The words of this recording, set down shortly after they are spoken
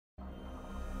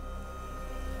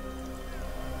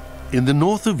In the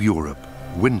north of Europe,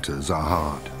 winters are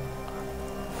hard,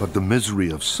 but the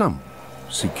misery of some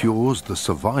secures the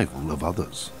survival of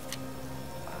others.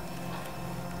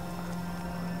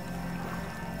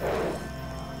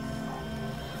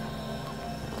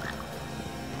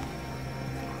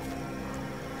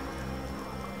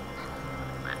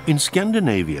 In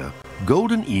Scandinavia,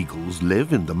 golden eagles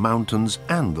live in the mountains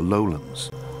and the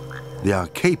lowlands. They are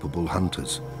capable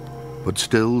hunters, but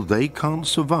still they can't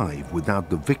survive without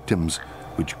the victims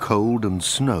which cold and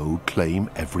snow claim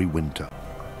every winter.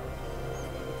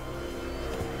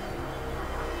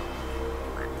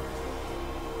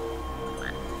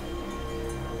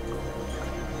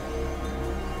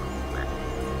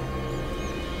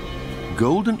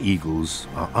 Golden eagles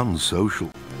are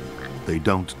unsocial. They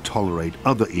don't tolerate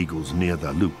other eagles near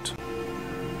their loot.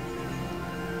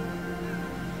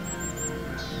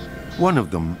 One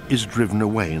of them is driven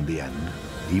away in the end,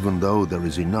 even though there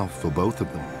is enough for both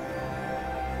of them.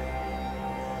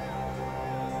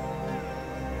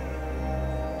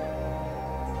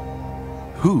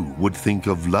 Who would think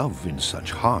of love in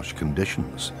such harsh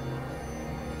conditions?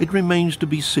 It remains to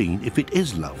be seen if it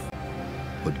is love.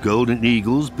 But golden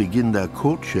eagles begin their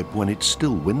courtship when it's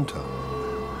still winter.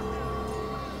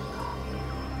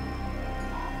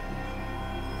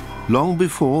 Long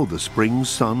before the spring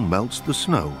sun melts the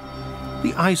snow,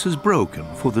 the ice is broken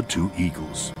for the two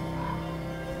eagles.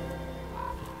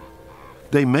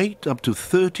 They mate up to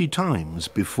 30 times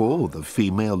before the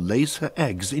female lays her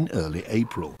eggs in early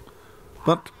April.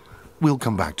 But we'll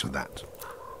come back to that.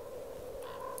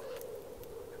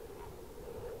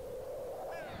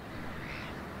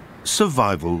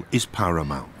 Survival is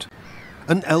paramount.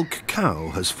 An elk cow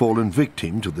has fallen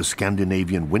victim to the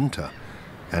Scandinavian winter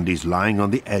and is lying on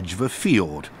the edge of a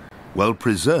fjord, well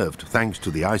preserved thanks to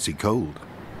the icy cold.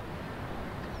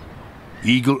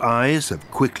 Eagle eyes have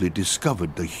quickly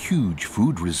discovered the huge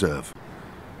food reserve.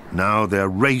 Now they're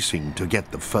racing to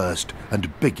get the first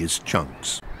and biggest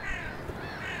chunks.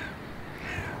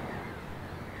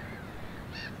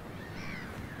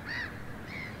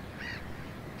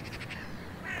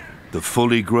 The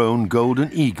fully grown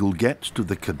golden eagle gets to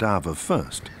the cadaver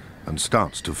first and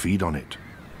starts to feed on it.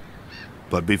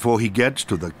 But before he gets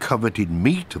to the coveted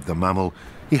meat of the mammal,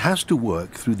 he has to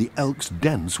work through the elk's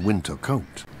dense winter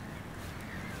coat.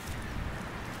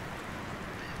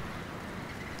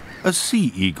 A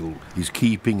sea eagle is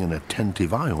keeping an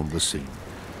attentive eye on the scene.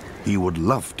 He would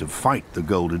love to fight the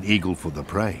golden eagle for the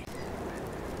prey.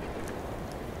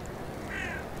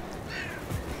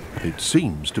 It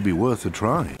seems to be worth a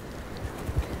try.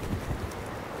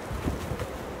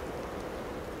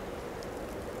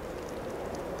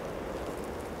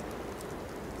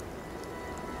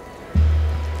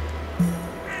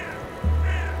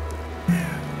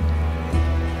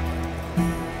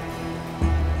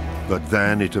 But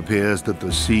then it appears that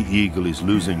the sea eagle is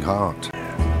losing heart.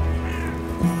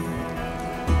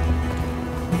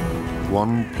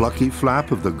 One plucky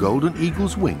flap of the golden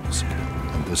eagle's wings,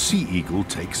 and the sea eagle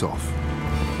takes off.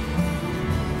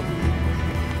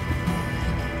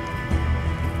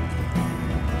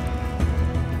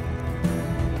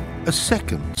 A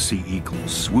second sea eagle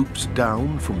swoops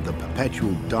down from the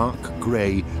perpetual dark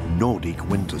grey Nordic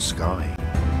winter sky.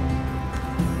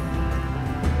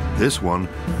 This one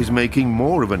is making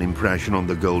more of an impression on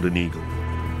the golden eagle,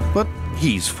 but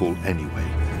he's full anyway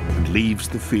and leaves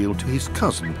the field to his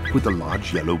cousin with the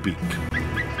large yellow beak.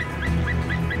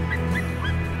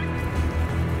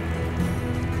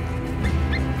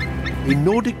 In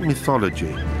Nordic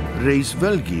mythology,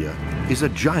 Reisvelgia is a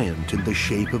giant in the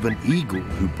shape of an eagle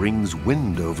who brings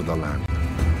wind over the land.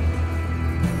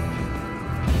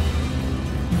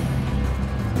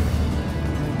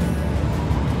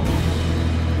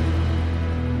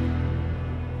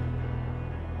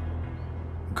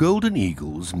 Golden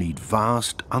eagles need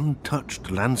vast,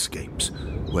 untouched landscapes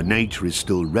where nature is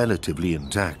still relatively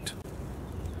intact.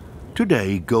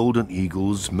 Today, golden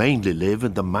eagles mainly live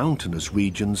in the mountainous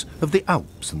regions of the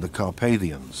Alps and the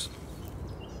Carpathians.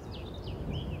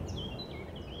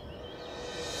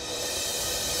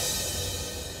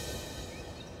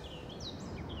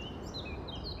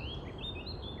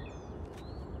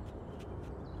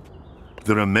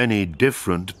 There are many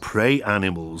different prey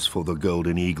animals for the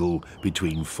golden eagle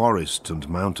between forest and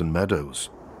mountain meadows.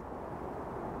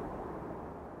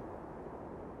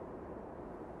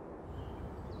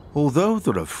 Although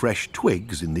there are fresh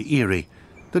twigs in the eyrie,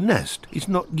 the nest is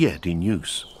not yet in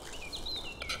use.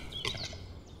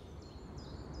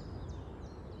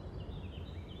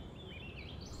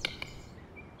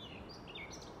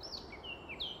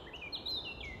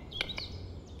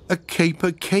 A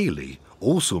capercaillie,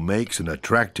 also makes an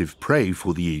attractive prey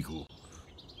for the eagle.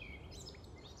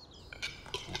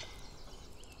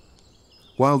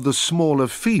 While the smaller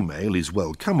female is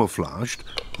well camouflaged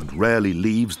and rarely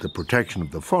leaves the protection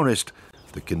of the forest,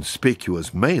 the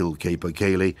conspicuous male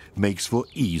capercaillie makes for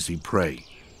easy prey,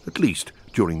 at least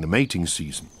during the mating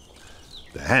season.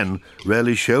 The hen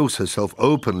rarely shows herself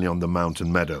openly on the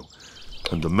mountain meadow,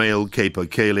 and the male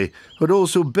capercaillie had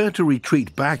also better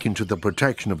retreat back into the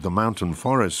protection of the mountain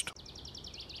forest.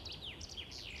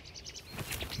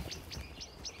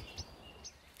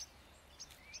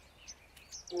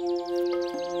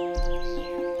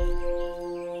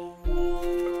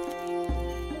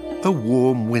 A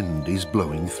warm wind is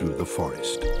blowing through the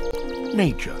forest.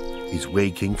 Nature is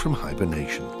waking from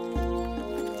hibernation.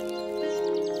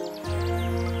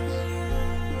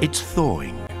 It's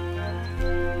thawing.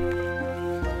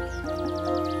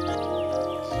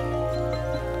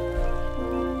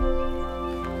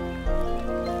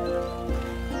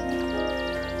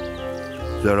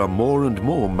 There are more and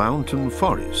more mountain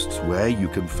forests where you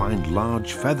can find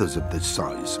large feathers of this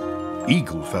size,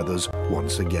 eagle feathers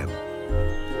once again.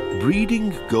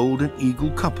 Breeding golden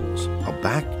eagle couples are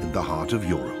back in the heart of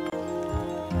Europe.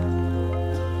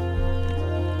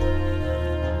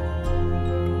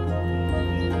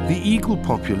 The eagle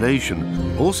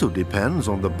population also depends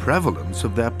on the prevalence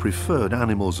of their preferred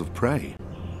animals of prey.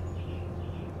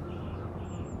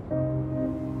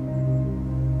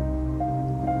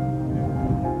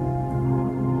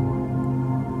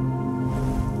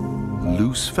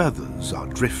 Loose feathers are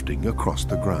drifting across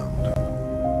the ground.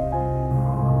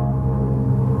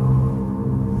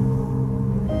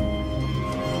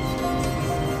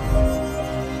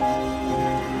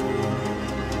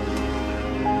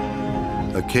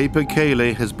 A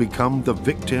capercaillie has become the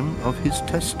victim of his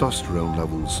testosterone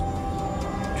levels.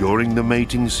 During the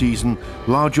mating season,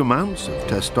 large amounts of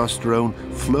testosterone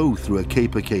flow through a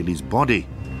capercaillie's body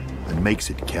and makes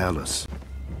it careless.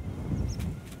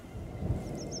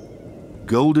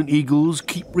 Golden eagles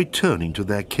keep returning to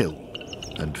their kill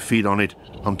and feed on it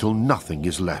until nothing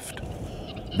is left.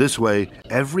 This way,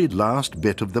 every last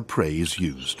bit of the prey is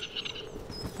used.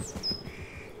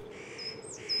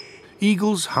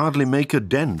 Eagles hardly make a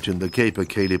dent in the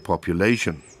capercaillie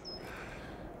population.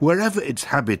 Wherever its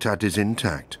habitat is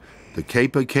intact, the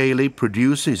capercaillie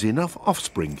produces enough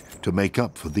offspring to make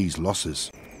up for these losses.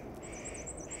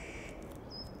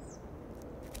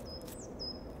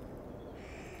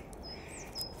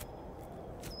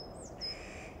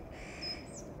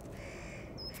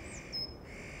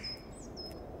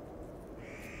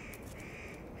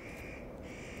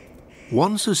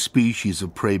 Once a species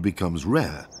of prey becomes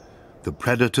rare, the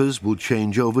predators will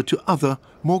change over to other,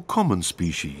 more common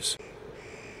species.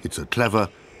 It's a clever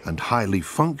and highly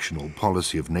functional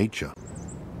policy of nature.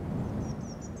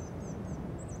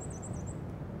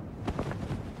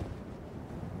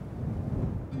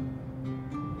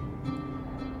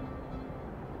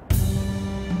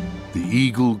 The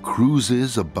eagle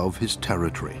cruises above his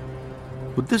territory,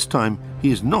 but this time he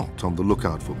is not on the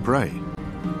lookout for prey.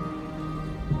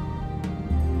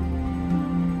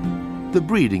 The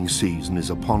breeding season is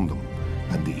upon them,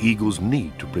 and the eagles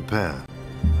need to prepare.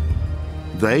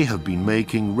 They have been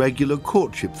making regular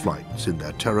courtship flights in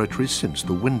their territory since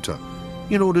the winter,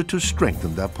 in order to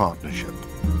strengthen their partnership.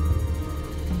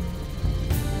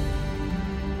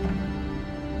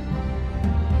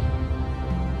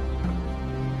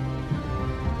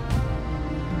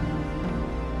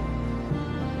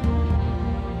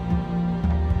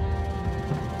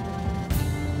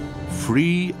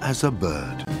 Free as a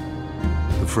bird.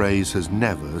 The phrase has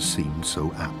never seemed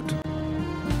so apt.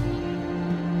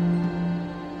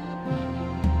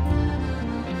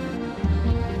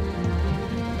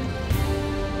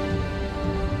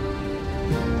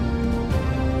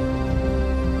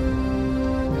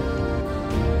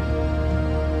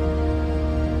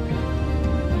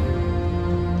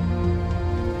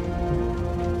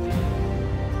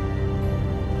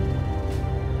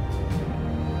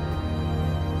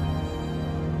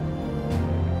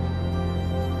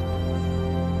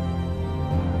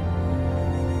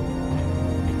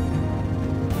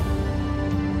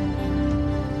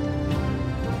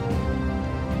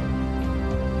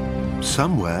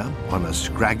 Somewhere on a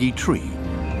scraggy tree,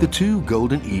 the two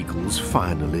golden eagles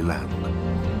finally land.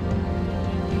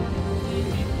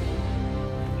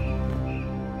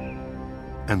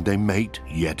 And they mate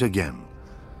yet again.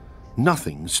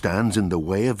 Nothing stands in the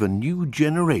way of a new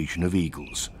generation of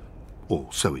eagles,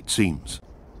 or so it seems.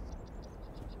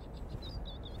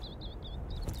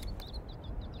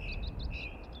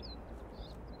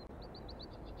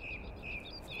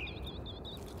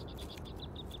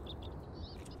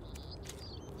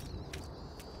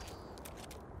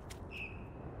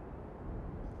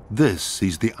 This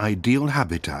is the ideal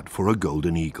habitat for a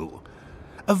golden eagle,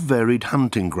 a varied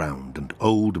hunting ground and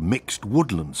old mixed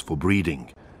woodlands for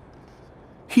breeding.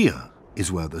 Here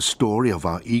is where the story of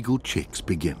our eagle chicks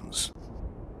begins.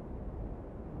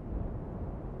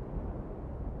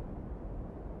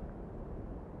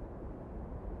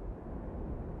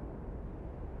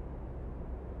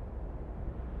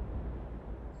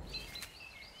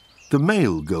 The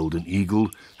male golden eagle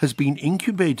has been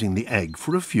incubating the egg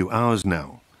for a few hours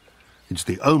now. It's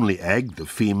the only egg the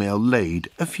female laid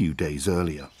a few days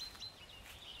earlier.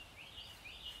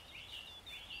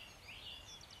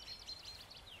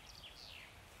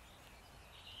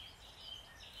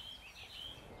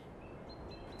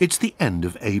 It's the end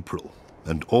of April,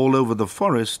 and all over the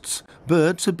forests,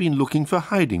 birds have been looking for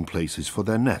hiding places for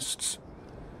their nests.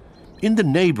 In the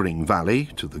neighbouring valley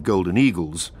to the golden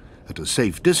eagles, at a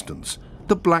safe distance,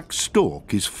 the black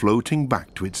stork is floating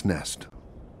back to its nest.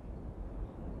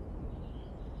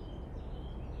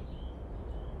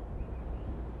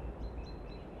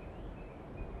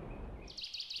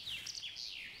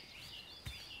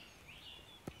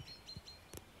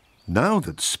 Now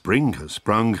that spring has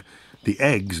sprung, the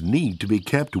eggs need to be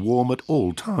kept warm at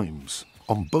all times,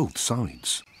 on both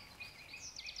sides.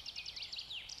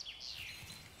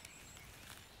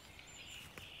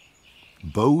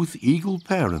 Both eagle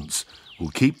parents will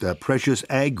keep their precious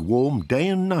egg warm day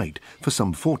and night for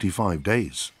some 45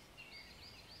 days.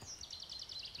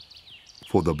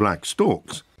 For the black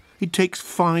storks, it takes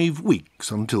 5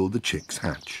 weeks until the chicks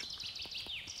hatch.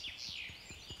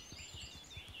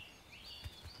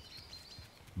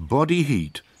 Body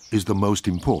heat is the most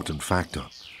important factor,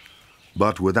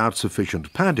 but without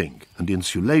sufficient padding and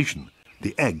insulation,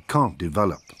 the egg can't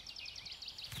develop.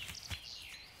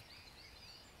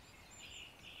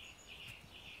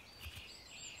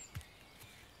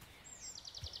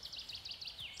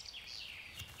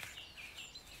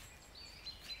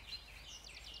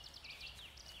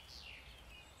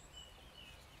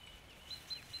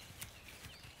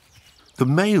 The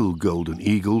male golden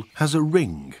eagle has a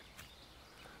ring.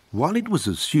 While it was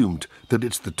assumed that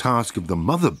it's the task of the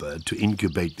mother bird to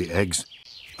incubate the eggs,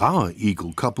 our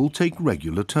eagle couple take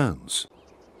regular turns.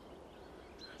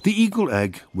 The eagle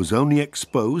egg was only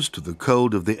exposed to the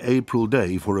cold of the April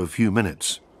day for a few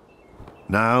minutes.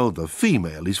 Now the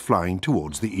female is flying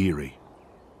towards the eyrie.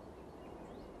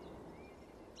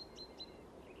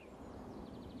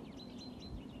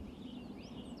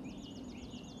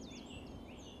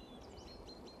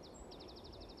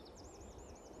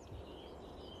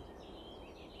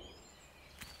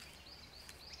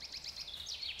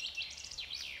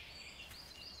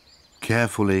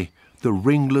 Carefully, the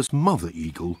ringless mother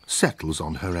eagle settles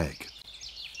on her egg.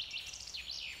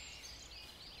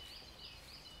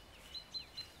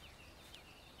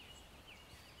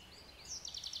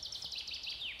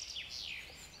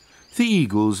 The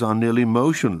eagles are nearly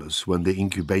motionless when they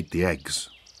incubate the eggs,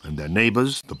 and their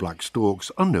neighbours, the black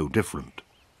storks, are no different.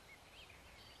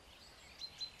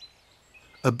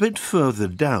 A bit further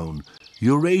down,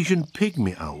 Eurasian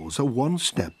pygmy owls are one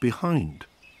step behind.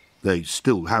 They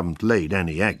still haven't laid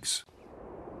any eggs.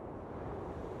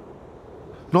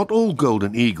 Not all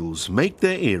golden eagles make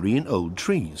their eyrie in old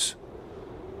trees.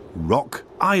 Rock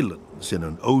islands in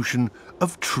an ocean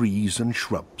of trees and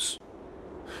shrubs.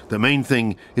 The main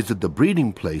thing is that the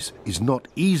breeding place is not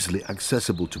easily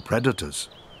accessible to predators.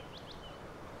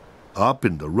 Up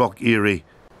in the rock eyrie,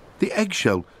 the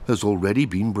eggshell has already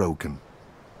been broken.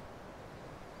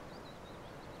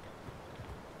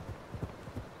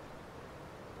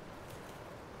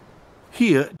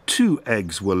 Here 2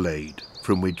 eggs were laid,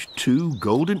 from which 2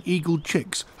 golden eagle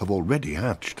chicks have already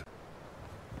hatched.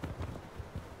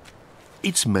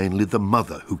 It's mainly the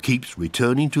mother who keeps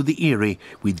returning to the eyrie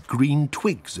with green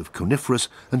twigs of coniferous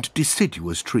and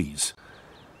deciduous trees.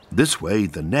 This way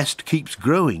the nest keeps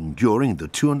growing during the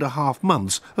 2.5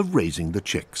 months of raising the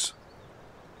chicks.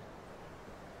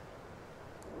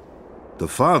 The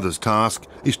father's task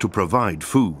is to provide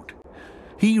food.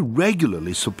 He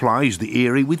regularly supplies the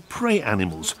eyrie with prey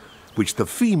animals, which the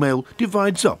female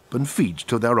divides up and feeds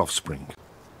to their offspring.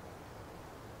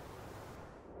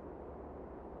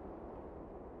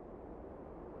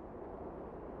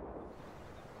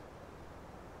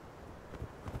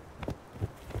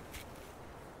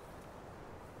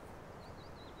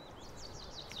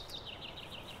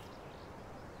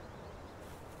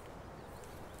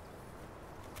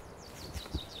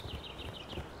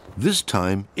 This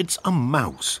time it's a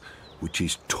mouse, which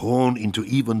is torn into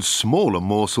even smaller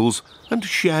morsels and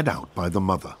shared out by the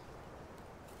mother.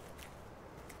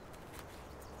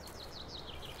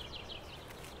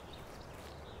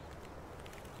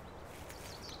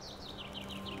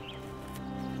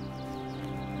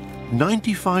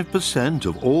 95%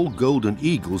 of all golden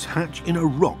eagles hatch in a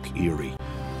rock eyrie.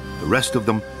 The rest of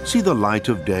them see the light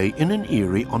of day in an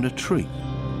eyrie on a tree,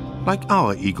 like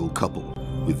our eagle couple,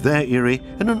 with their eyrie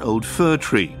in an old fir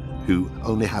tree, who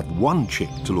only have one chick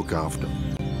to look after.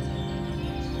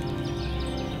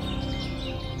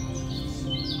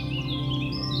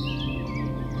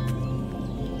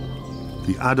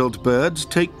 The adult birds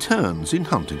take turns in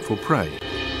hunting for prey.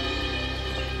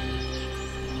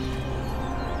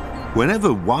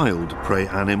 Whenever wild prey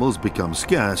animals become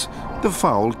scarce, the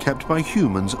fowl kept by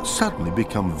humans suddenly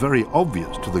become very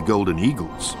obvious to the golden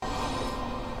eagles.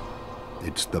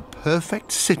 It's the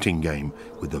perfect sitting game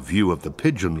with a view of the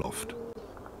pigeon loft.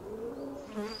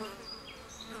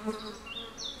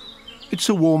 It's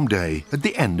a warm day at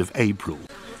the end of April.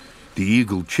 The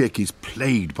eagle chick is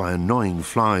plagued by annoying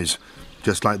flies,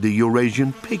 just like the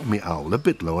Eurasian pygmy owl a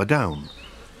bit lower down.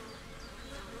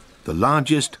 The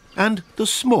largest and the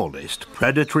smallest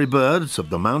predatory birds of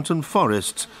the mountain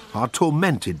forests are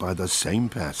tormented by the same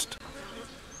pest.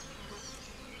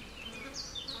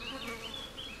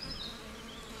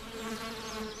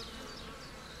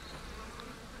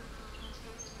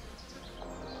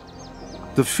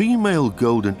 The female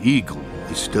golden eagle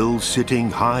is still sitting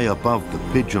high above the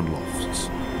pigeon lofts,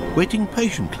 waiting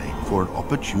patiently for an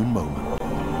opportune moment.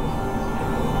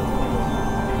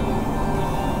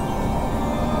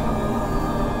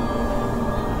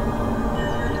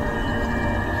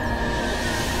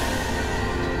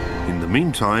 In the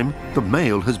meantime, the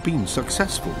male has been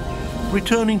successful,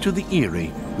 returning to the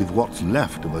eyrie with what's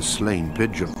left of a slain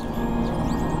pigeon.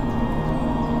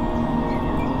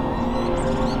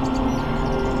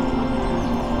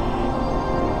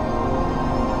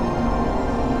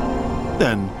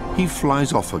 Then he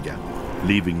flies off again,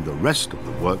 leaving the rest of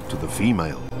the work to the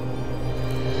female.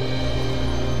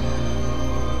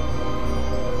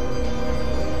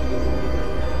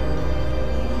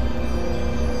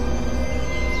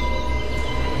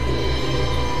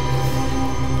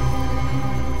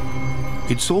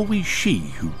 It's always she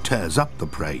who tears up the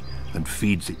prey and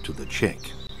feeds it to the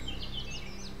chick.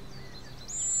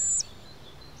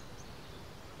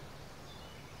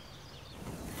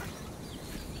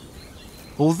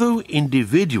 Although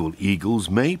individual eagles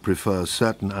may prefer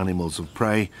certain animals of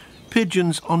prey,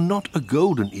 pigeons are not a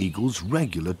golden eagle's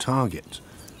regular target.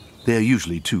 They are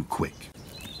usually too quick.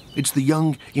 It's the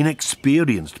young,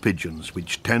 inexperienced pigeons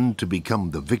which tend to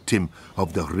become the victim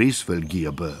of the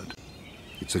Riesvelgier bird.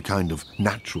 It's a kind of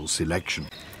natural selection.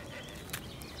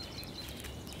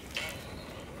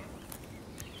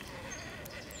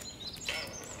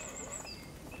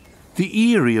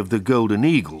 The eyrie of the golden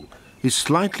eagle is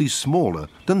slightly smaller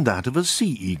than that of a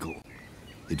sea eagle.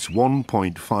 It's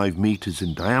 1.5 meters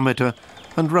in diameter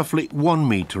and roughly 1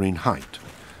 meter in height,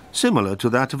 similar to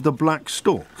that of the black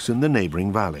storks in the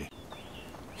neighboring valley.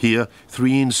 Here,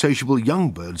 3 insatiable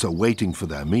young birds are waiting for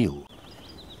their meal.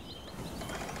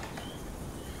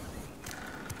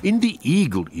 In the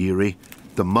eagle eyrie,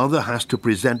 the mother has to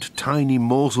present tiny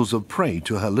morsels of prey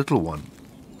to her little one.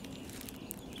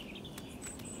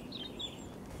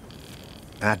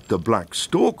 At the black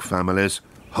stork families,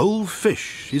 whole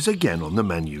fish is again on the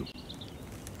menu.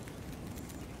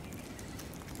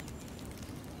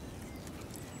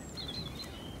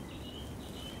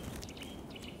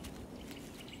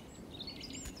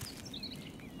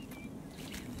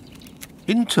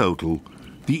 In total,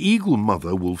 the eagle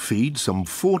mother will feed some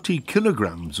 40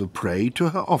 kilograms of prey to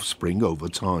her offspring over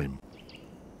time.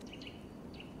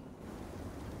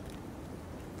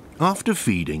 After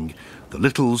feeding, the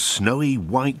little snowy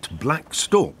white black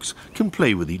storks can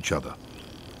play with each other,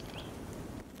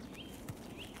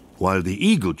 while the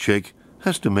eagle chick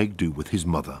has to make do with his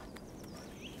mother.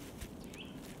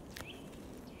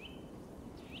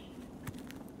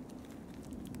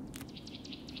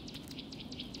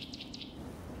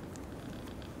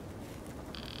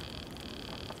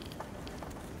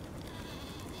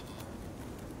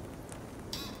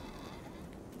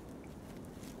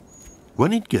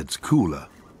 When it gets cooler,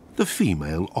 the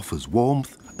female offers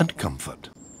warmth and comfort.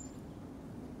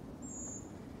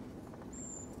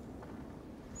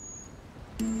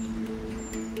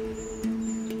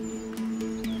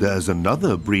 There's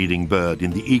another breeding bird in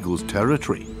the eagle's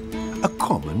territory, a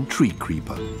common tree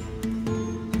creeper.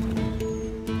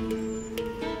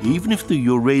 Even if the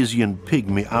Eurasian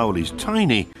pygmy owl is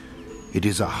tiny, it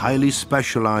is a highly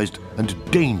specialized and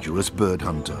dangerous bird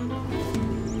hunter.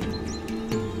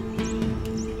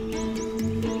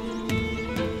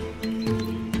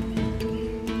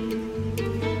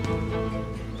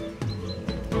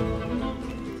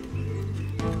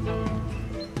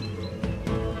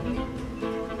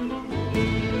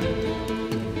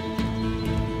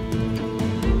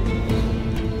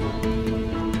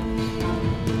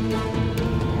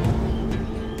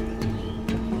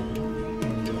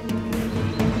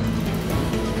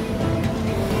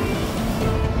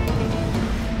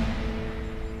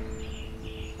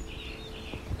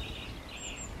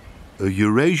 A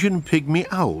Eurasian pygmy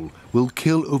owl will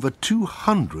kill over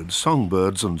 200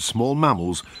 songbirds and small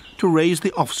mammals to raise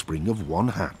the offspring of one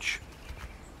hatch.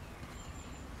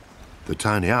 The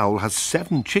tiny owl has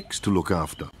 7 chicks to look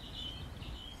after.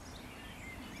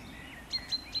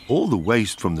 All the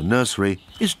waste from the nursery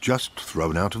is just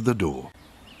thrown out of the door.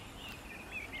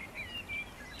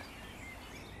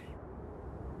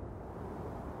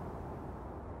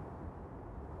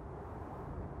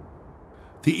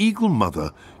 The eagle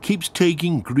mother keeps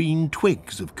taking green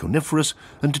twigs of coniferous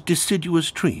and deciduous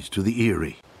trees to the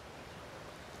eyrie.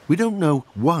 We don't know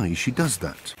why she does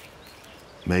that.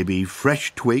 Maybe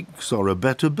fresh twigs are a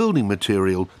better building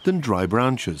material than dry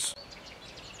branches.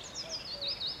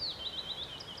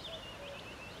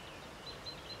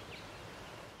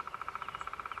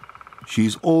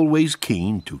 She's always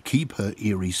keen to keep her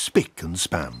eyrie spick and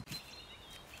span.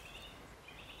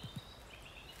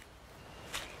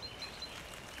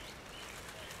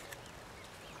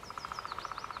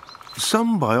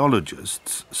 Some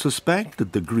biologists suspect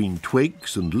that the green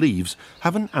twigs and leaves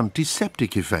have an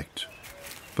antiseptic effect,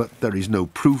 but there is no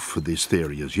proof for this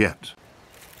theory as yet.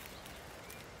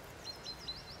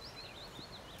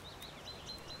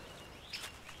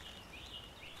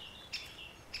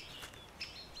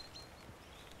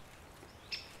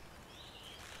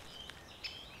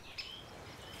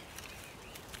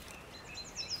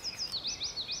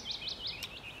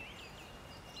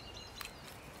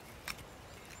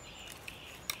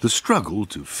 The struggle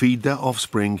to feed their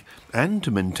offspring and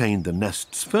to maintain the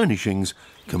nest's furnishings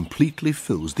completely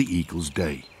fills the eagle's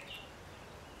day.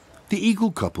 The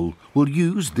eagle couple will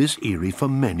use this eyrie for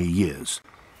many years.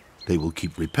 They will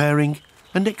keep repairing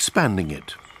and expanding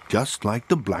it, just like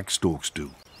the black storks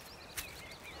do.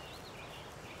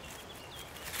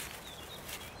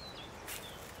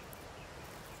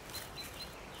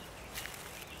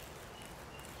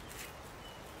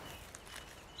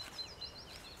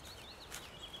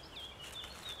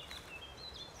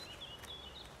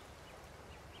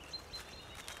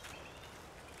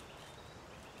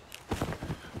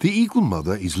 The eagle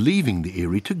mother is leaving the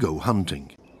eyrie to go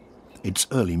hunting. It's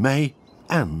early May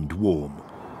and warm,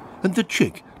 and the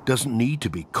chick doesn't need to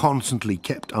be constantly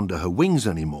kept under her wings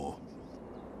anymore.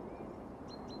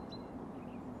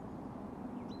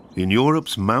 In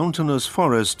Europe's mountainous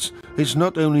forests, it's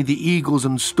not only the eagles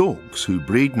and storks who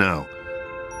breed now.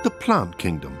 The plant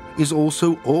kingdom is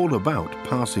also all about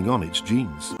passing on its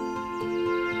genes.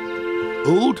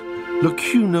 Old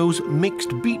Locuno's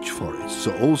mixed beech forests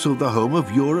are also the home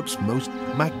of Europe's most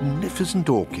magnificent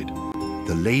orchid,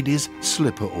 the lady's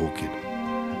slipper orchid.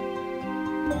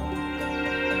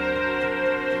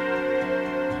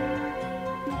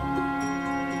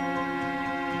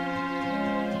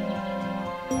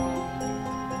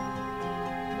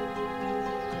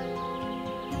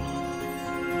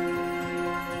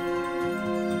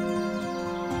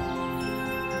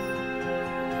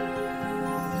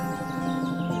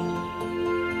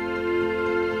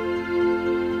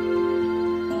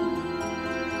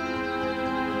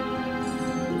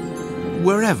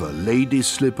 Wherever ladies'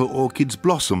 slipper orchids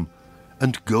blossom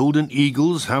and golden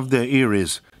eagles have their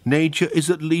eyries, nature is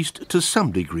at least to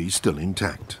some degree still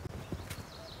intact.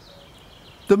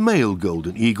 The male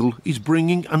golden eagle is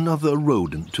bringing another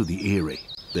rodent to the eyrie.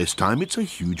 This time it's a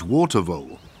huge water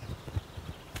vole.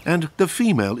 And the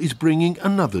female is bringing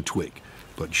another twig,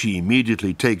 but she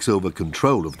immediately takes over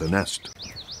control of the nest.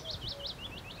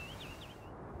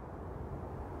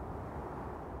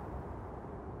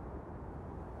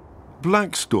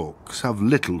 Black storks have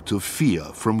little to fear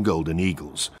from golden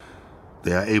eagles.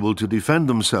 They are able to defend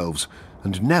themselves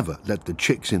and never let the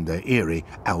chicks in their eyrie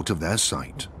out of their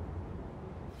sight.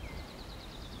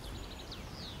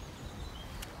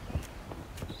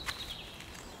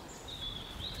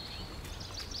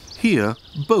 Here,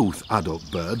 both adult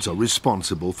birds are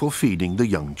responsible for feeding the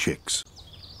young chicks.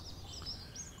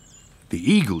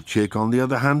 The eagle chick, on the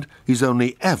other hand, is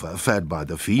only ever fed by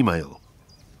the female.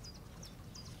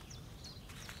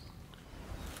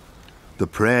 The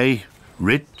prey,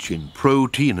 rich in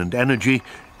protein and energy,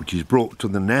 which is brought to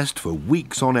the nest for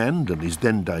weeks on end and is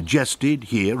then digested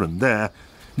here and there,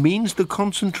 means the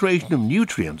concentration of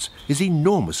nutrients is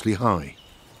enormously high.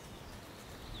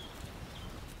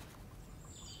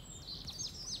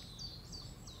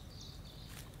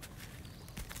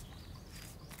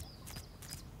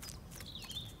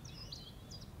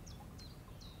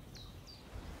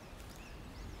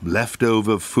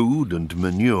 Leftover food and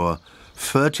manure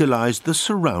fertilize the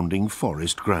surrounding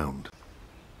forest ground.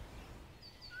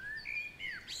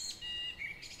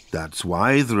 That's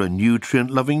why there are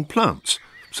nutrient-loving plants,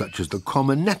 such as the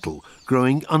common nettle,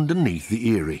 growing underneath the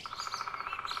eyrie.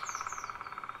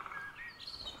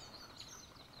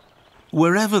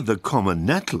 Wherever the common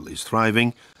nettle is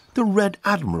thriving, the red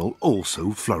admiral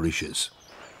also flourishes.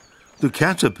 The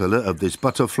caterpillar of this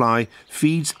butterfly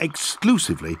feeds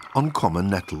exclusively on common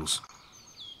nettles.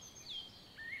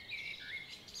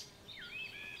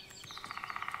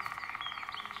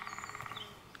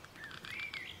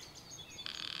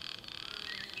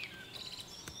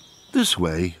 This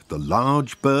way, the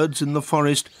large birds in the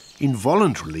forest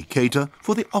involuntarily cater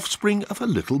for the offspring of a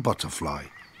little butterfly.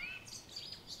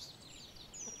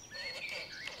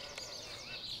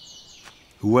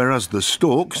 Whereas the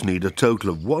storks need a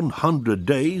total of 100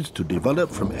 days to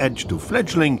develop from edge to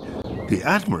fledgling, the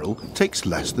admiral takes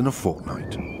less than a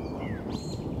fortnight.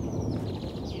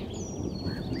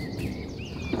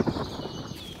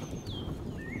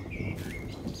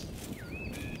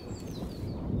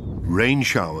 Rain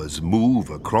showers move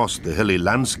across the hilly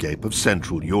landscape of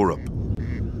Central Europe.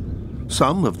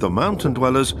 Some of the mountain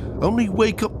dwellers only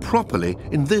wake up properly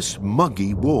in this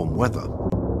muggy, warm weather.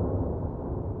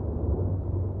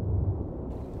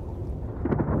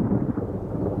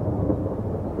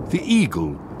 The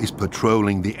eagle is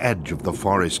patrolling the edge of the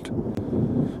forest.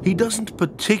 He doesn't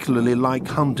particularly like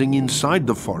hunting inside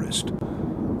the forest.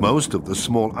 Most of the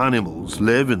small animals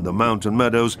live in the mountain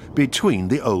meadows between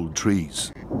the old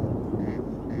trees.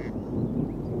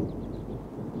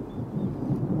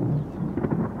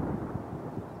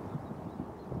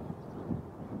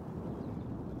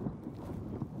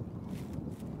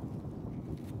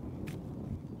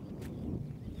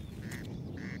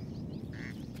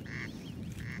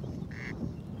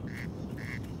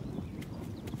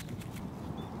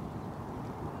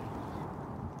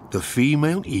 The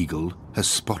female eagle has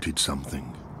spotted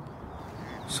something.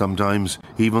 Sometimes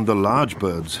even the large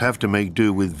birds have to make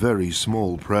do with very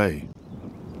small prey.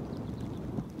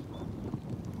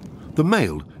 The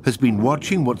male has been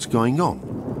watching what's going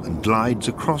on and glides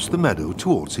across the meadow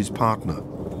towards his partner.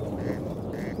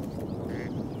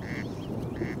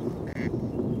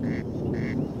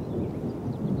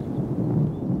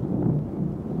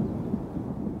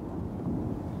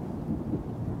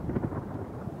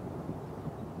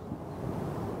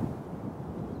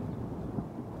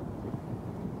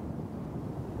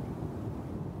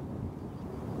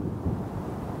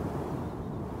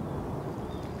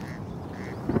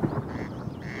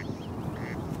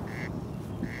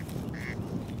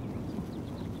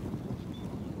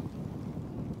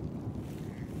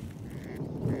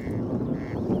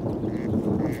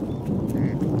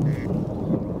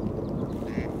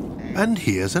 And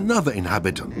here's another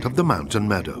inhabitant of the mountain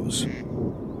meadows.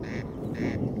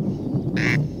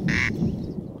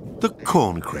 The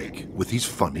corncrake with his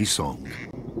funny song.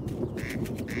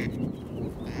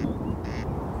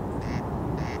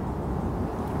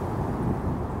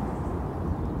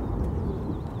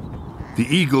 The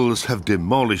eagles have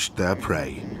demolished their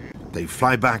prey. They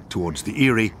fly back towards the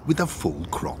eyrie with a full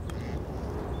crop.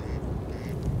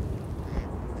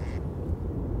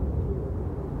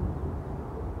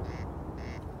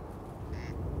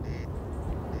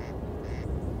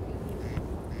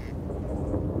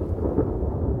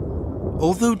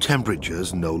 Although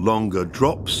temperatures no longer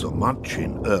drop so much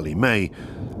in early May,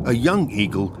 a young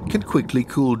eagle can quickly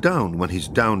cool down when his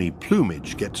downy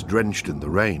plumage gets drenched in the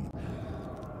rain.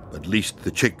 At least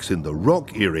the chicks in the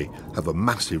rock eyrie have a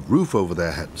massive roof over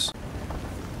their heads.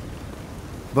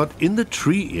 But in the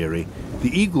tree eyrie, the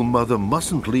eagle mother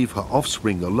mustn't leave her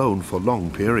offspring alone for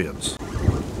long periods.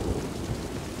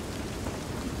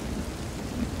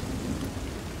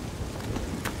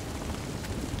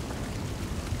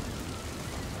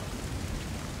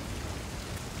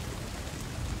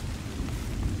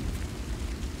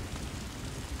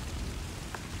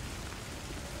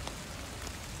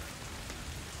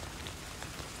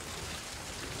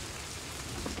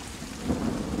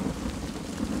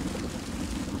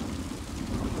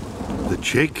 The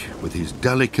chick, with his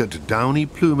delicate downy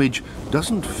plumage,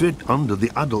 doesn't fit under the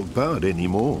adult bird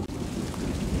anymore.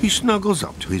 He snuggles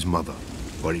up to his mother,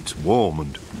 where it's warm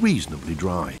and reasonably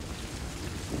dry.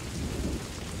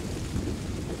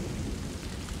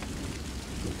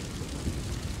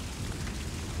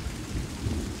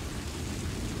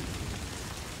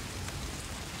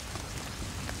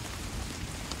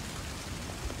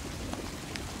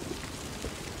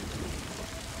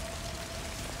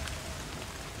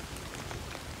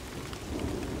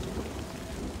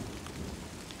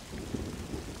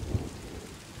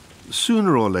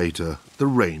 Sooner or later, the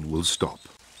rain will stop.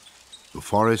 The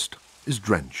forest is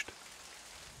drenched.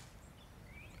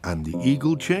 And the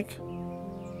eagle chick?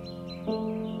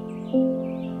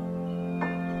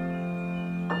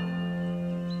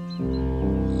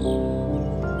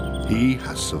 He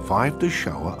has survived the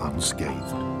shower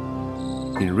unscathed.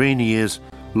 In rainy years,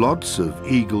 lots of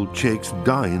eagle chicks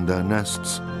die in their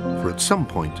nests, for at some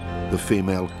point the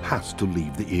female has to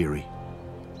leave the eyrie.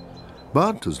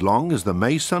 But as long as the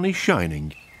May sun is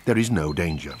shining, there is no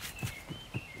danger.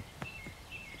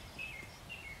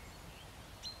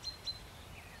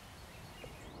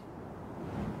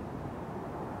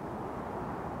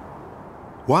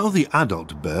 While the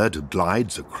adult bird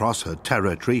glides across her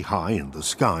territory high in the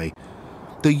sky,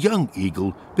 the young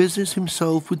eagle busies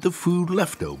himself with the food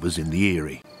leftovers in the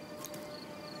eyrie.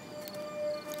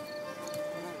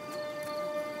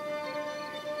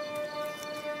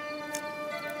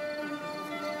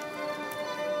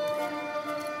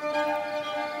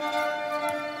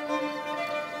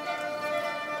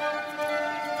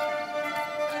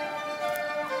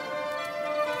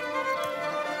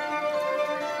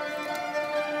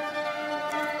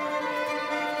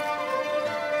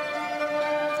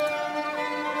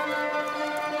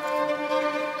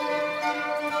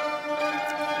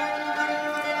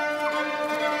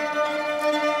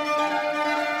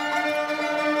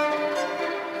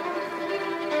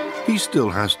 He still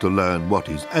has to learn what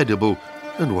is edible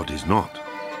and what is not.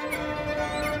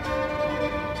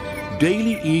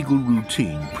 Daily eagle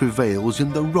routine prevails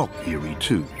in the rock eyrie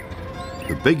too.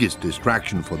 The biggest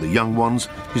distraction for the young ones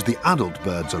is the adult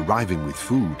birds arriving with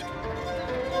food.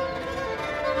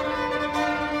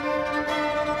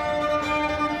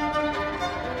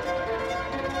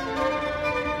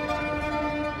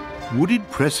 Wooded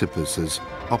precipices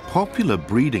are popular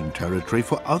breeding territory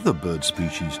for other bird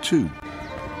species too,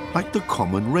 like the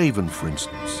common raven, for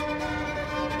instance.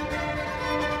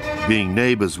 Being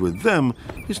neighbors with them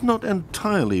is not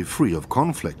entirely free of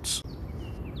conflicts.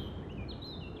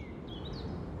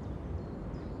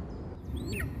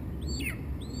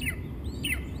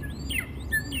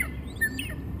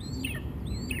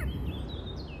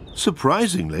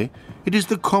 Surprisingly, it is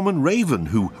the common raven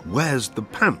who wears the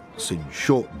pants in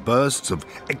short bursts of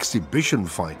exhibition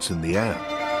fights in the air.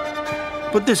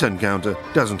 But this encounter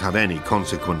doesn't have any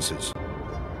consequences.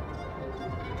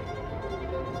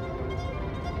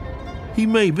 He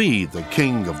may be the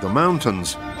king of the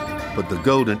mountains, but the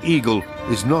golden eagle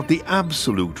is not the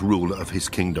absolute ruler of his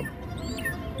kingdom.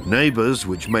 Neighbors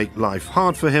which make life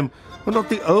hard for him are not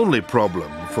the only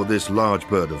problem for this large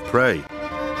bird of prey.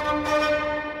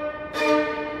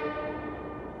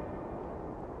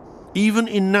 Even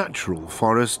in natural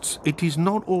forests, it is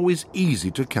not always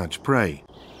easy to catch prey.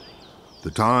 The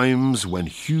times when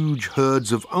huge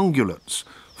herds of ungulates,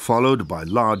 followed by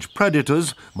large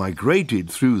predators, migrated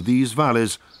through these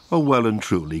valleys are well and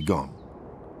truly gone.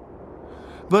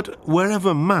 But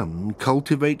wherever man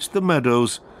cultivates the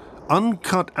meadows,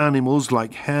 uncut animals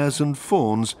like hares and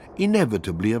fawns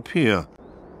inevitably appear.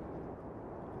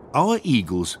 Our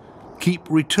eagles keep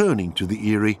returning to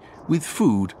the eyrie with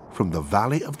food from the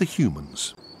Valley of the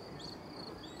Humans.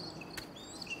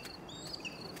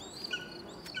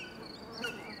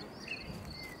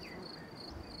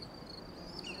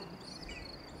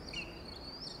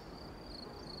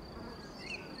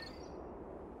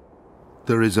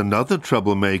 There is another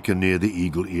troublemaker near the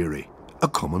eagle eyrie, a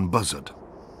common buzzard.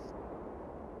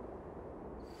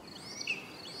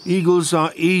 Eagles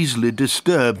are easily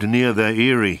disturbed near their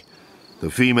eyrie. The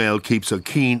female keeps a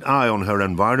keen eye on her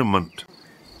environment.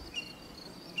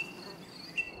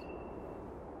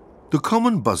 The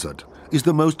common buzzard is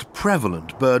the most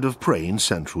prevalent bird of prey in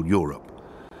Central Europe.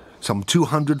 Some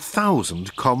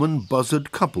 200,000 common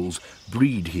buzzard couples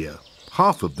breed here,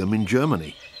 half of them in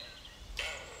Germany.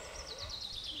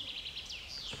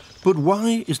 But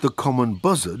why is the common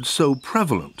buzzard so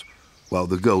prevalent, while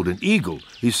the golden eagle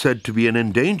is said to be an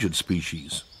endangered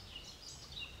species?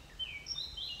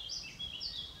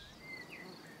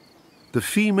 The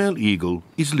female eagle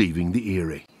is leaving the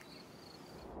eyrie.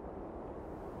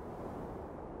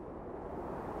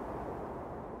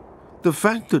 The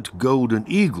fact that golden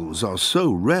eagles are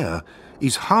so rare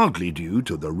is hardly due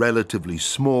to the relatively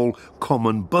small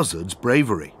common buzzard's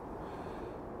bravery.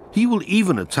 He will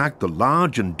even attack the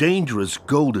large and dangerous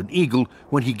golden eagle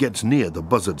when he gets near the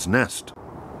buzzard's nest.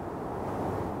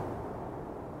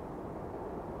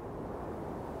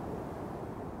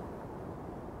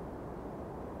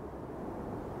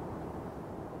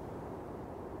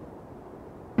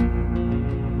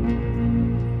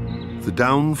 The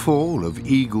downfall of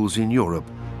eagles in Europe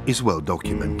is well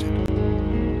documented.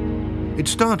 It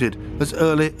started as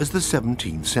early as the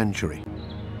 17th century.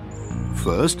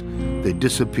 First, they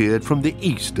disappeared from the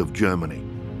east of Germany,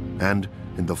 and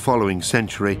in the following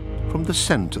century from the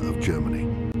center of Germany.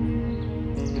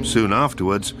 Soon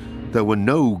afterwards, there were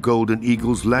no golden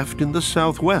eagles left in the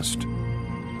southwest,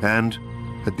 and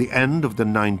at the end of the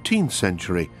 19th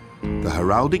century, the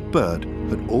heraldic bird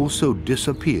had also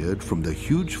disappeared from the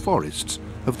huge forests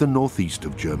of the northeast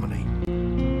of Germany.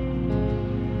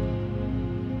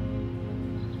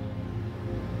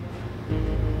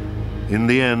 In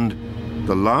the end,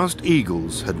 the last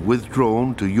eagles had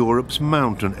withdrawn to Europe's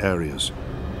mountain areas,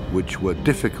 which were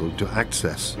difficult to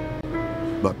access.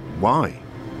 But why?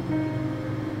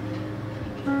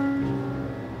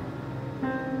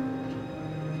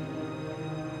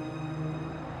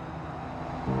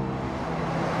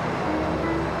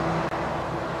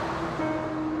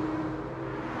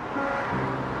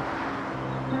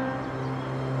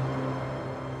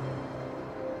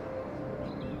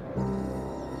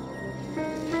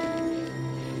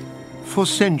 For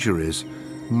centuries,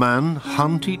 man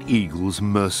hunted eagles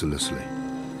mercilessly.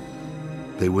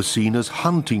 They were seen as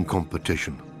hunting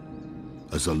competition,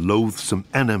 as a loathsome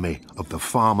enemy of the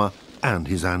farmer and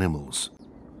his animals.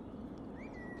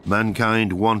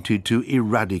 Mankind wanted to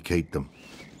eradicate them,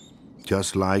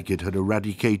 just like it had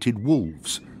eradicated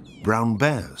wolves, brown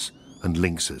bears, and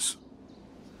lynxes.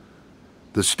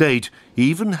 The state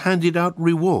even handed out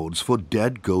rewards for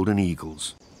dead golden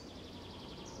eagles.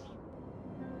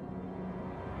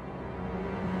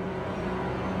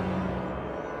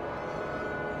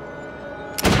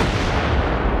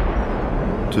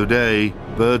 Today,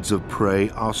 birds of prey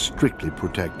are strictly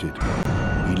protected.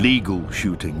 Illegal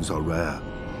shootings are rare.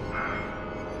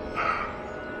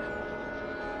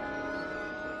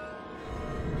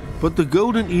 But the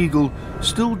golden eagle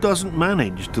still doesn't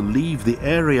manage to leave the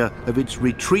area of its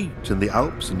retreat in the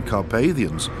Alps and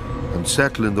Carpathians and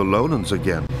settle in the lowlands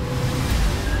again.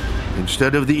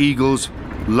 Instead of the eagles,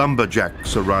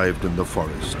 lumberjacks arrived in the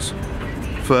forests.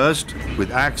 First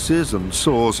with axes and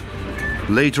saws,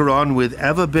 later on with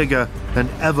ever bigger and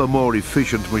ever more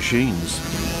efficient machines.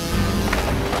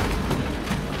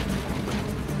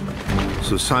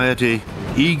 Society,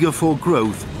 eager for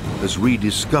growth, has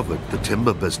rediscovered the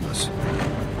timber business.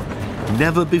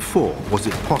 Never before was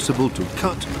it possible to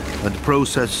cut and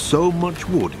process so much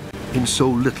wood in so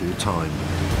little time.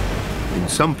 In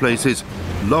some places,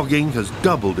 logging has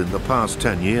doubled in the past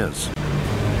 10 years.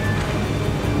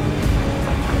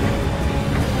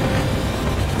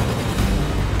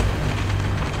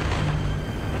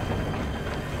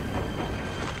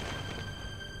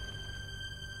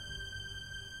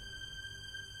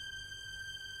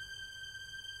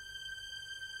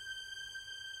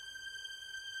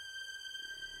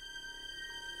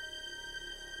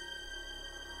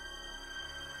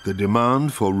 The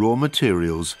demand for raw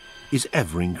materials is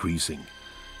ever increasing,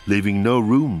 leaving no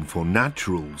room for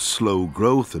natural, slow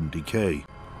growth and decay.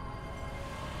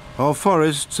 Our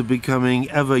forests are becoming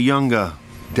ever younger,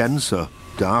 denser,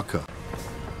 darker.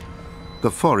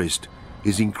 The forest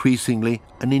is increasingly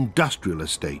an industrial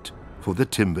estate for the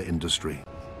timber industry.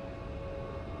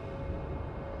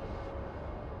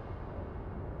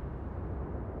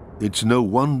 It's no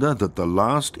wonder that the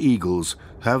last eagles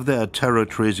have their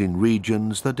territories in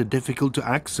regions that are difficult to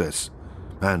access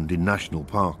and in national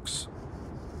parks.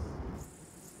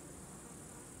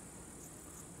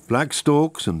 Black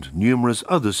storks and numerous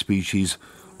other species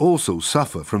also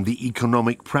suffer from the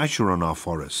economic pressure on our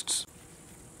forests.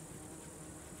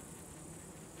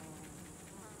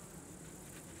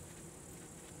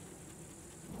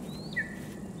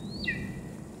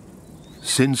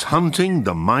 Since hunting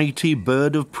the mighty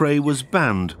bird of prey was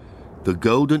banned, the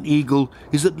golden eagle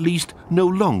is at least no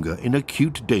longer in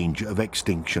acute danger of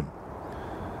extinction.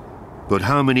 But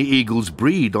how many eagles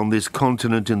breed on this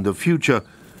continent in the future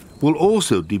will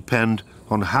also depend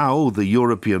on how the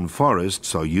European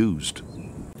forests are used.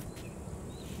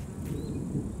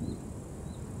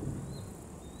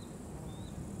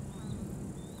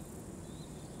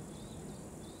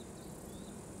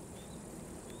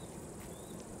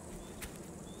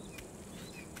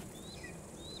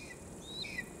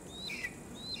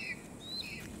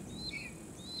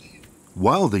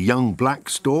 While the young black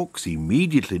storks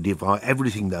immediately devour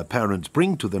everything their parents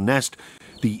bring to the nest,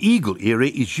 the eagle eyrie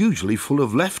is usually full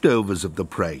of leftovers of the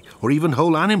prey, or even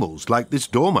whole animals like this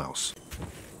dormouse.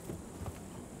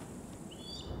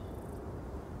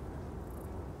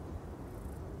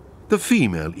 The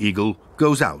female eagle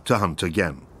goes out to hunt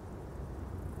again,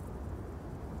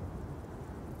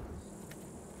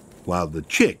 while the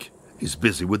chick is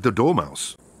busy with the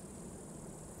dormouse.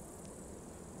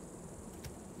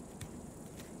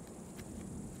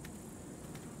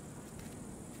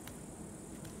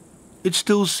 It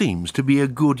still seems to be a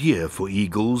good year for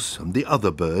eagles and the other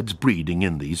birds breeding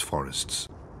in these forests.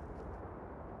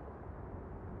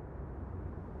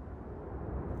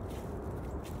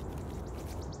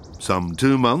 Some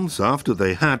 2 months after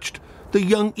they hatched, The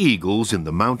young eagles in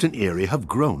the mountain area have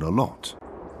grown a lot.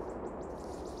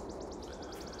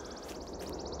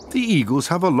 The eagles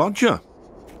have a lodger,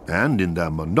 and in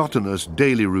their monotonous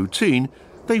daily routine,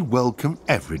 they welcome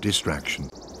every distraction.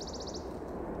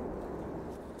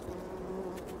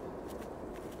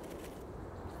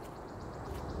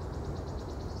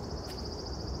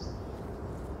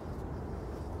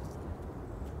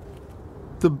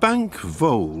 The bank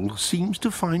vole seems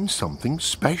to find something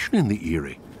special in the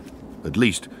eyrie. At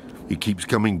least, he keeps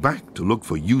coming back to look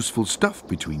for useful stuff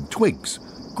between twigs,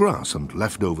 grass and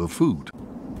leftover food.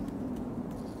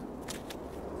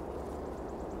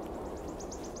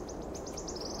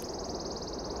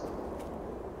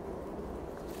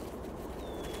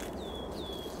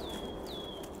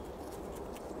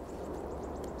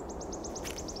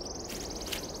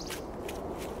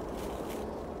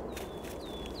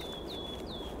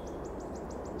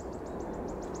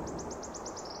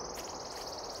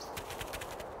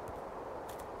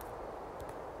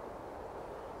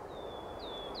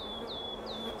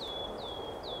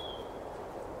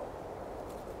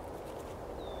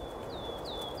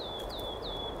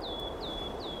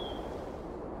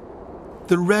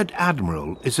 The Red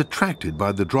Admiral is attracted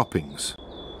by the droppings.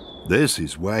 This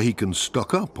is where he can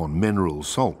stock up on mineral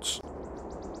salts.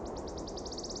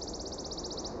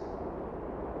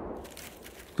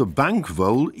 The bank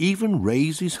vole even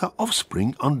raises her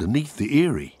offspring underneath the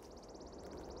eyrie.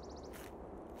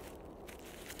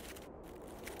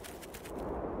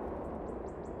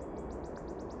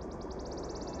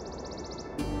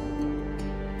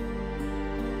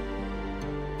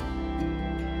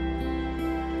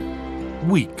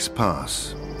 Weeks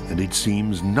pass, and it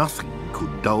seems nothing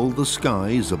could dull the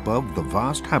skies above the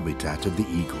vast habitat of the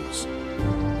eagles.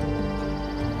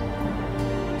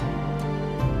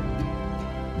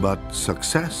 But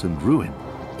success and ruin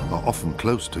are often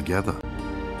close together.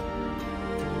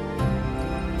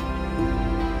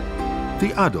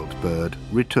 The adult bird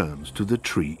returns to the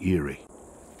tree eyrie.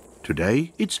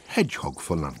 Today it's hedgehog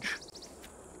for lunch.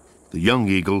 The young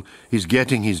eagle is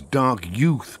getting his dark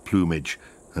youth plumage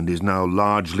and is now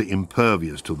largely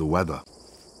impervious to the weather.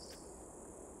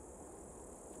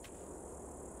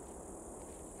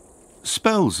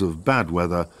 Spells of bad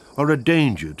weather are a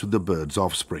danger to the bird's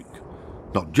offspring,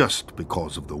 not just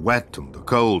because of the wet and the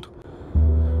cold.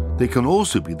 They can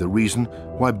also be the reason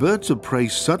why birds of prey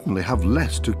suddenly have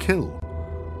less to kill.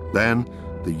 Then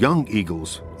the young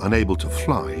eagles, unable to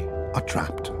fly, are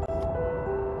trapped.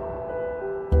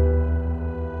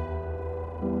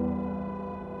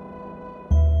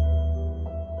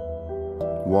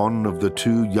 One of the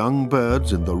two young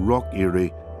birds in the rock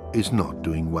eyrie is not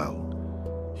doing well.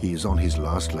 He is on his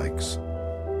last legs.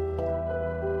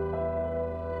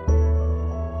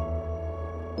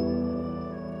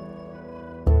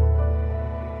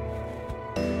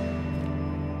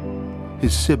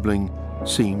 His sibling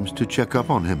seems to check up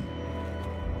on him,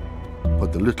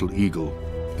 but the little eagle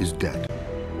is dead.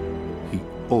 He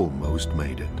almost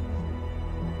made it.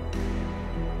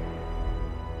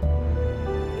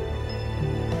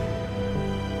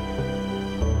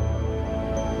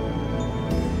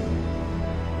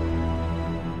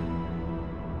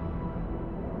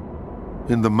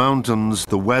 In the mountains,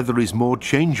 the weather is more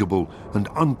changeable and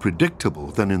unpredictable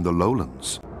than in the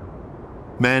lowlands.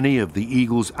 Many of the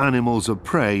eagle's animals of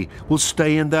prey will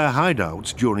stay in their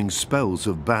hideouts during spells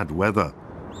of bad weather.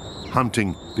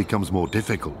 Hunting becomes more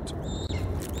difficult.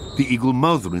 The eagle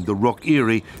mother in the rock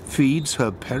eyrie feeds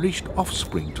her perished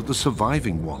offspring to the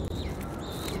surviving one.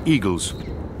 Eagles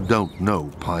don't know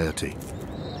piety.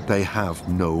 They have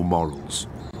no morals.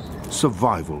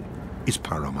 Survival is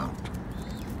paramount.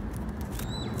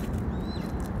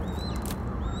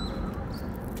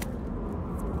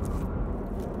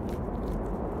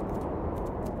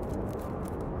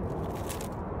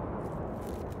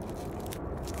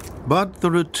 But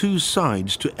there are two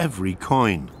sides to every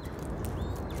coin.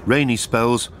 Rainy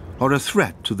spells are a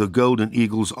threat to the golden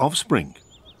eagle's offspring.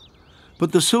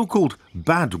 But the so-called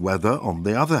bad weather, on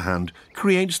the other hand,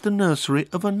 creates the nursery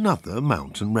of another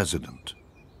mountain resident.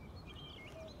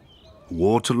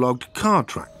 Waterlogged car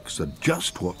tracks are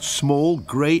just what small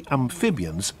grey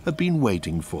amphibians have been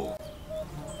waiting for.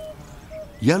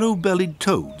 Yellow-bellied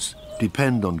toads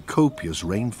depend on copious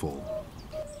rainfall.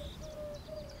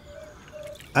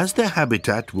 As their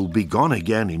habitat will be gone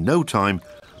again in no time,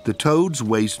 the toads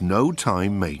waste no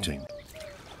time mating.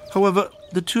 However,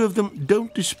 the two of them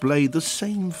don't display the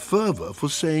same fervour for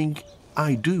saying,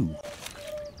 "I do."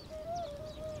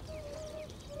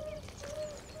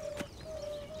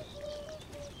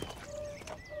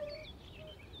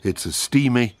 It's a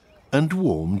steamy and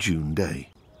warm June day.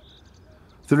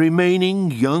 The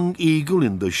remaining young eagle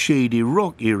in the shady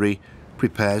rock eyrie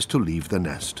prepares to leave the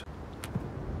nest.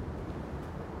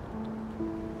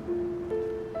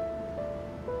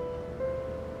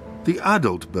 The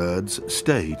adult birds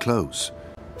stay close.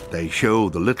 They show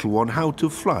the little one how to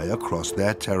fly across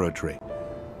their territory.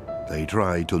 They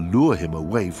try to lure him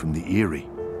away from the eyrie.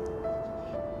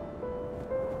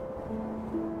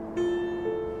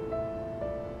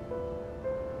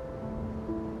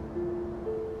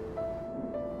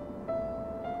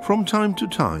 From time to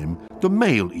time, the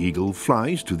male eagle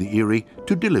flies to the eyrie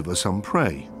to deliver some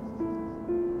prey.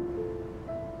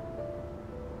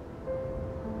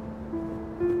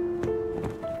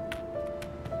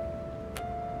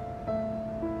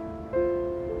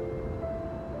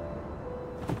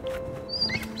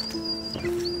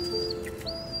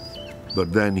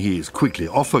 But then he is quickly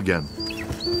off again.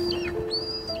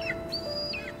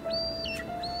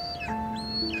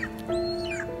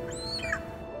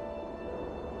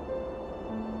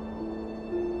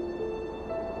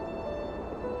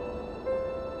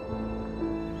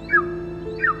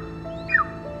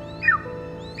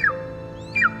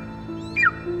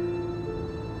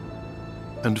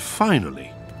 And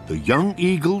finally, the young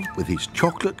eagle with his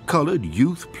chocolate-colored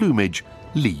youth plumage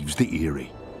leaves the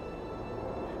eyrie.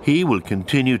 He will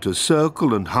continue to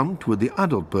circle and hunt with the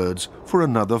adult birds for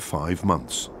another 5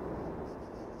 months.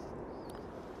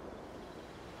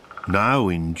 Now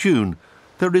in June,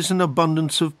 there is an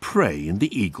abundance of prey in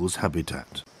the eagle's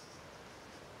habitat.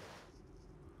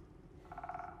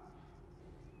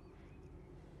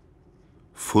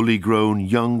 Fully grown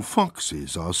young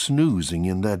foxes are snoozing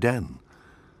in their den,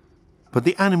 but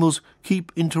the animals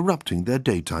keep interrupting their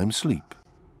daytime sleep.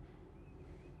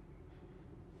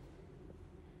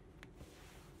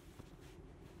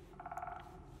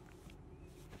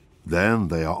 Then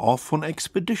they are off on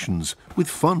expeditions with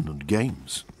fun and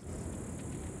games.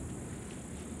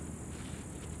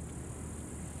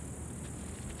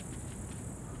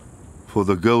 For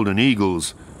the golden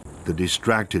eagles, the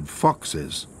distracted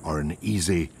foxes are an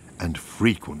easy and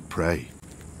frequent prey.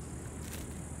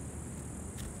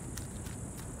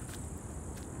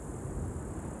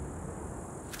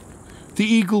 The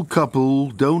eagle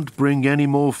couple don't bring any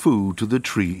more food to the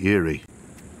tree eyrie.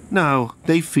 Now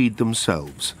they feed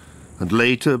themselves, and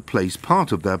later place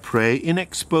part of their prey in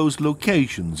exposed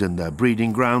locations in their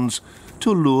breeding grounds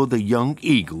to lure the young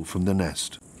eagle from the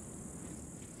nest.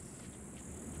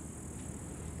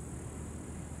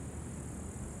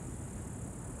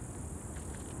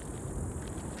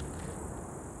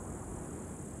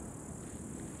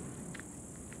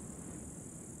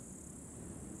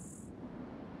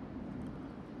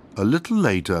 A little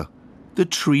later, the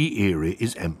tree eyrie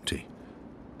is empty.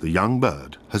 The young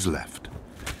bird has left.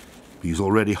 He's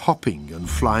already hopping and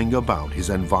flying about his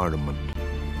environment.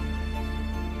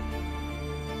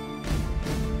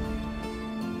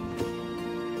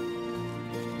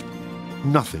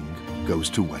 Nothing goes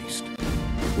to waste.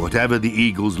 Whatever the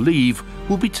eagles leave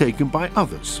will be taken by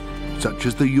others, such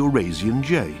as the Eurasian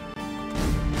jay.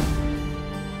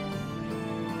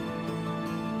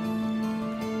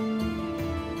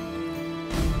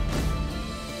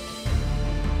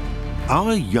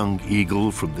 Our young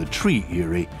eagle from the tree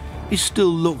eyrie is still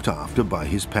looked after by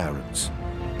his parents,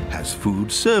 has food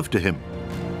served to him,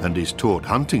 and is taught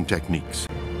hunting techniques.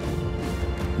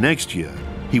 Next year,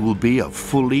 he will be a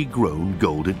fully grown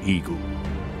golden eagle,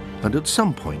 and at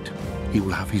some point, he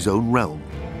will have his own realm,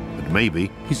 and maybe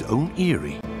his own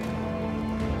eyrie.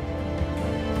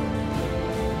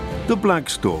 The black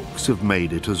storks have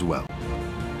made it as well.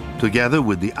 Together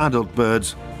with the adult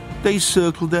birds, they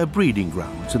circle their breeding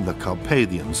grounds in the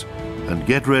Carpathians and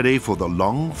get ready for the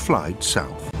long flight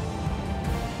south.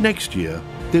 Next year,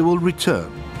 they will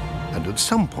return, and at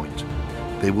some point,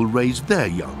 they will raise their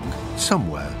young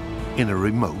somewhere in a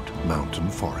remote mountain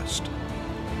forest.